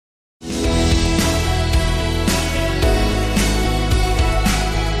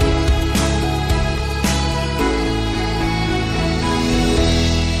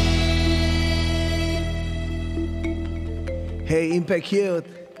Impact Youth.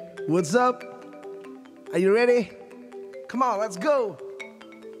 What's up? Are you ready? Come on, let's go.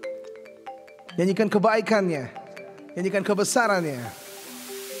 Nyanyikan kebaikannya, nyanyikan kebesarannya.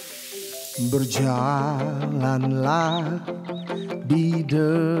 Berjalanlah di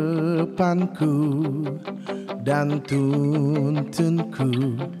depanku dan tuntunku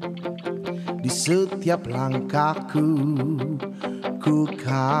di setiap langkahku. Ku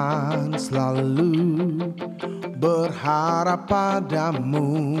kan selalu berharap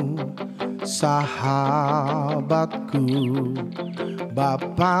padamu, sahabatku,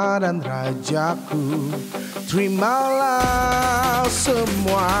 Bapa dan Rajaku. Terimalah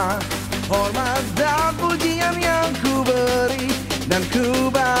semua hormat dan pujian yang ku beri dan ku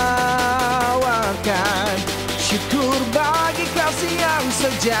bawakan syukur bagi kasih yang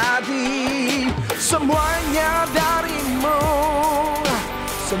sejati. Semuanya darimu,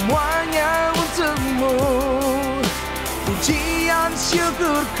 semuanya untukmu. Pujian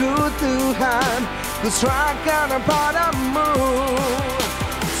syukurku Tuhan, ku serahkan padamu.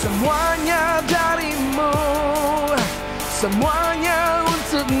 Semuanya darimu, semuanya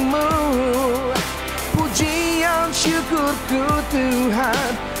untukmu. Pujian syukurku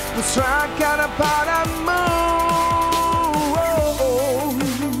Tuhan, ku serahkan padamu.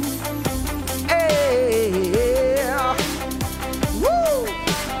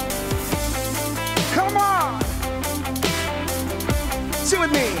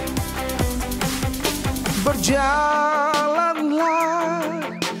 With me. Berjalanlah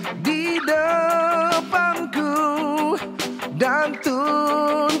di depanku dan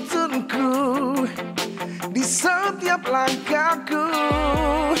tuntunku di setiap langkahku.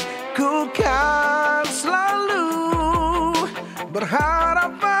 Ku kan selalu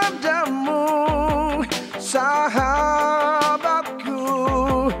berharap padamu, sahabatku,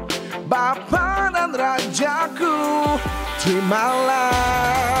 Bapa dan Rajaku.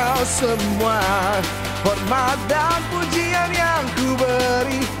 Terimalah semua hormat dan pujian yang ku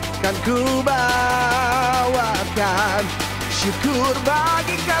beri, kan ku bawakan syukur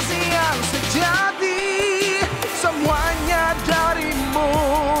bagi kasih yang sejati. Semuanya darimu,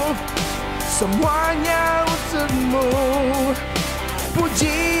 semuanya untukmu.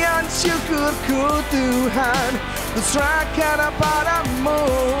 Pujian syukurku Tuhan, ku serahkan padamu.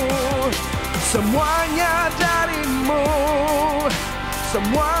 Semuanya darimu,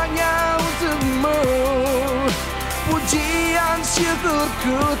 semuanya untukmu. Pujian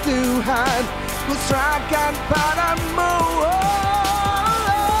syukurku Tuhan, ku serahkan padamu. Oh,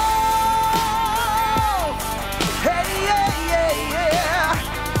 hey, yeah, yeah, yeah.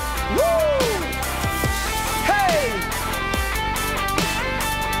 Woo. Hey,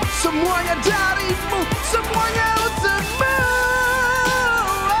 semuanya darimu, semuanya untukmu.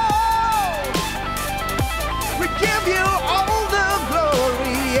 Give you all the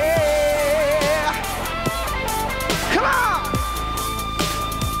glory, yeah. Come on.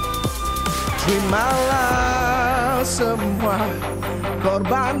 Terimalah semua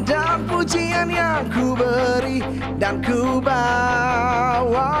korban dan pujian yang ku beri dan ku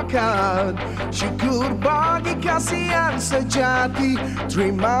bawakan syukur bagi kasih yang sejati.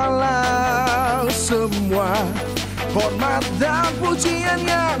 Terimalah semua hormat dan pujian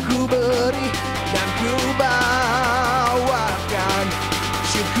yang ku beri dan ku bawakan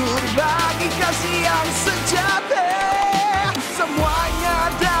syukur bagi kasih yang sejati.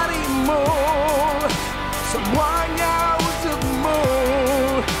 Semuanya darimu, semuanya untukmu.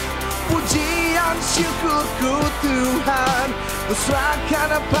 Pujian syukurku Tuhan, ku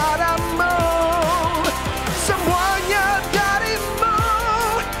serahkan padamu. Semuanya darimu,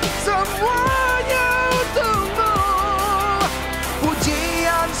 semuanya untukmu.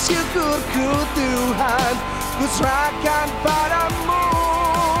 Pujian syukurku Tuhan, ku serahkan padamu.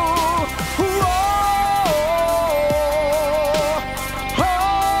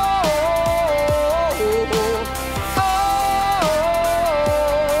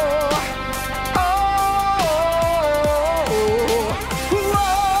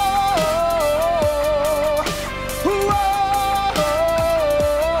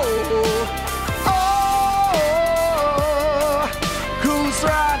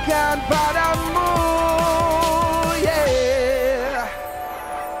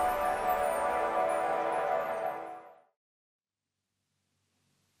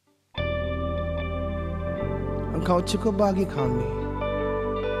 Engkau cukup bagi kami.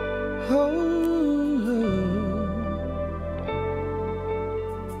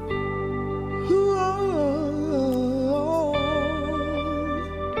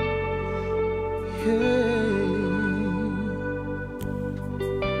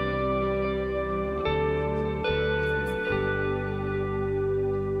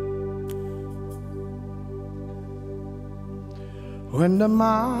 When the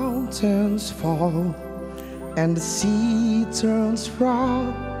mountains fall and the sea turns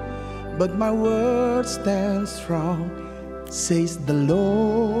round, but my word stands strong, says the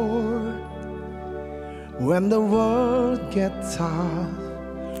Lord. When the world gets tough,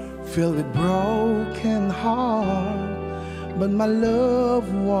 filled with broken heart, but my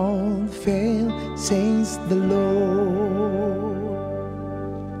love won't fail, says the Lord.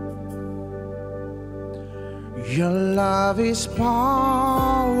 Your love is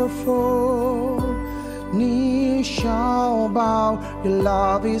powerful, knees shall bow. Your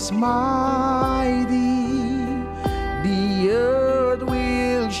love is mighty, the earth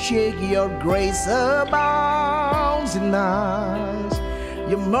will shake. Your grace abounds in us.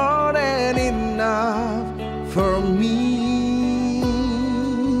 You're more than enough for me.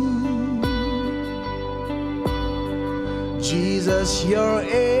 Jesus, you're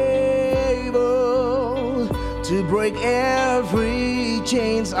able to break every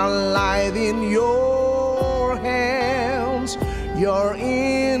chains, alive in your hands. You're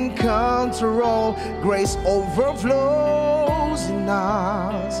in control, grace overflows in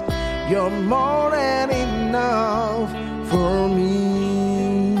us. You're more than enough for me.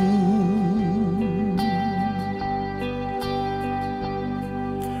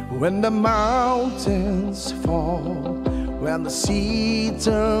 When the mountains fall, when the sea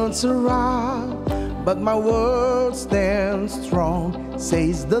turns around, but my word stands strong,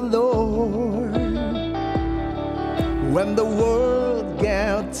 says the Lord. When the world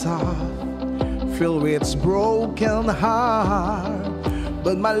gets tough, filled with its broken heart,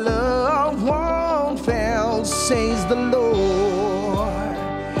 but my love won't fail, says the Lord.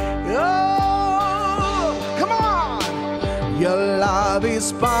 Oh, come on! Your love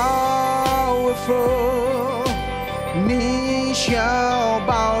is powerful, knees shall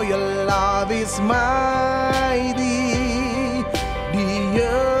bow. Your love is mighty, the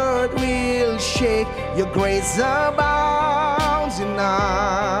earth will shake. Your grace abounds in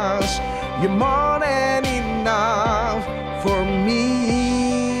us. You're more than enough for me.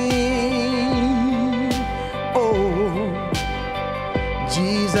 Oh,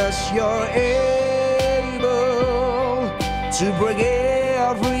 Jesus, you're able to break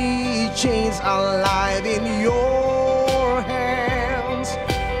every chains, alive in your hands.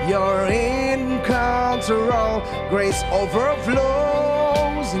 You're in control, grace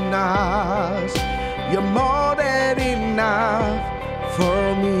overflows in us. You're more than enough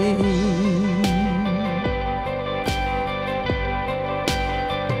for me.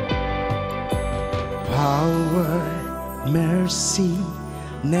 Power, mercy,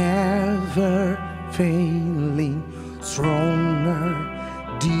 never failing, stronger,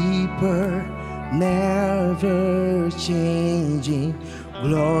 deeper, never changing,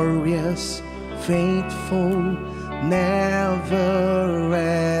 glorious, faithful, never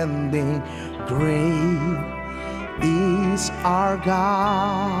ending. Great is our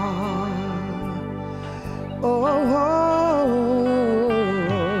God. Oh,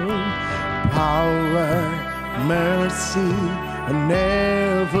 power, mercy,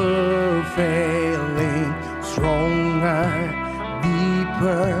 never failing, stronger,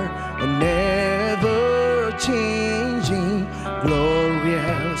 deeper, never changing,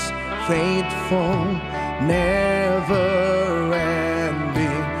 glorious, faithful, never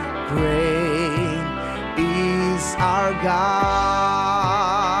ending. Great is our God.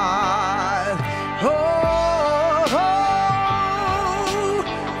 Oh,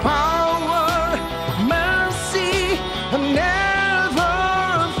 power, mercy, never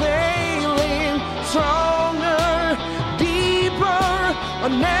failing, stronger, deeper,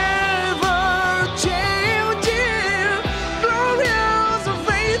 never changing, glorious,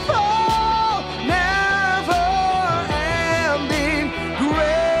 faithful, never ending.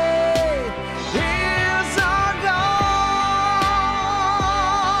 Great is our God.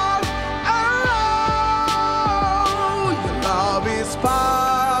 Oh, your love is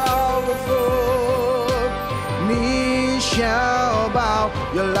powerful, knees shall bow.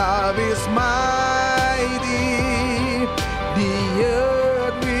 Your love is mighty, the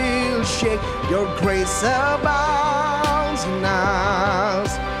earth will shake. Your grace abounds in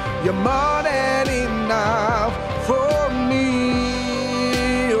us. You're more than enough for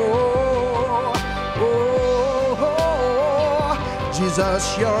me. Oh, oh, oh. Jesus,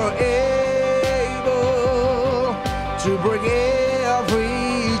 you're able to break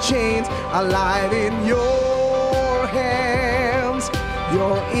every chains, alive in your hands.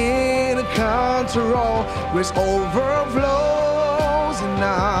 You're in control, grace overflows in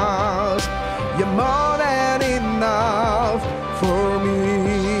us. You're more